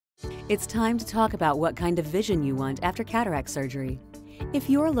It's time to talk about what kind of vision you want after cataract surgery. If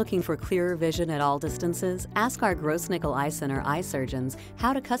you're looking for clearer vision at all distances, ask our Grossnickle Eye Center eye surgeons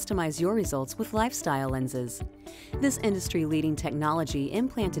how to customize your results with lifestyle lenses. This industry-leading technology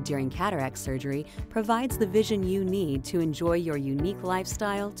implanted during cataract surgery provides the vision you need to enjoy your unique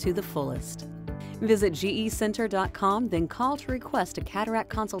lifestyle to the fullest. Visit gecenter.com, then call to request a cataract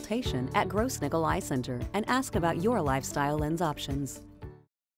consultation at Grossnickle Eye Center and ask about your lifestyle lens options.